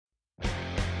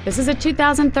This is a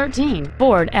 2013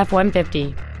 Ford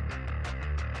F-150.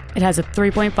 It has a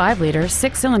 3.5-liter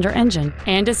six-cylinder engine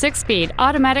and a six-speed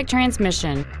automatic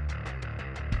transmission.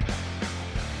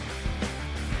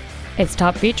 Its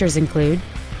top features include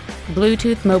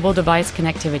Bluetooth mobile device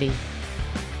connectivity,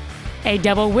 a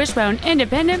double wishbone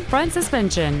independent front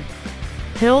suspension,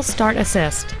 hill start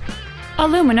assist,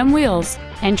 aluminum wheels,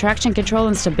 and traction control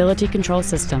and stability control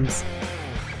systems.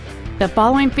 The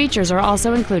following features are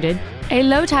also included: a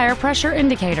low tire pressure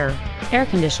indicator, air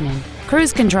conditioning,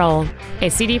 cruise control, a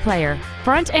CD player,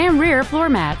 front and rear floor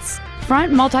mats,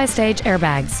 front multi-stage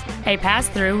airbags, a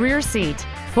pass-through rear seat,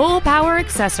 full power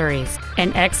accessories,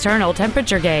 an external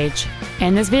temperature gauge,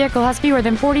 and this vehicle has fewer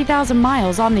than 40,000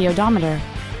 miles on the odometer.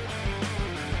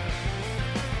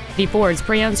 The Ford's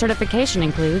pre-owned certification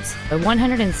includes a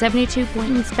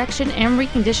 172-point inspection and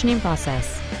reconditioning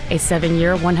process, a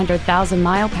 7-year,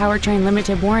 100,000-mile powertrain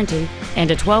limited warranty,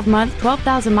 and a 12-month,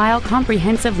 12,000-mile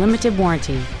comprehensive limited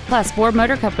warranty, plus Ford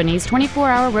Motor Company's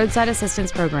 24-hour roadside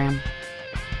assistance program.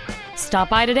 Stop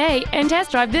by today and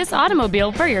test drive this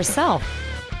automobile for yourself.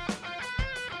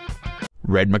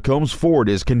 Red McCombs Ford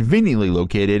is conveniently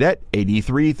located at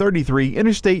 8333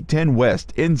 Interstate 10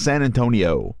 West in San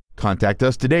Antonio. Contact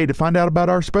us today to find out about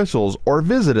our specials or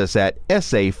visit us at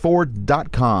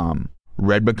saford.com.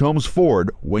 Red McCombs Ford,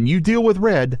 when you deal with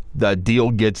red, the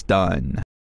deal gets done.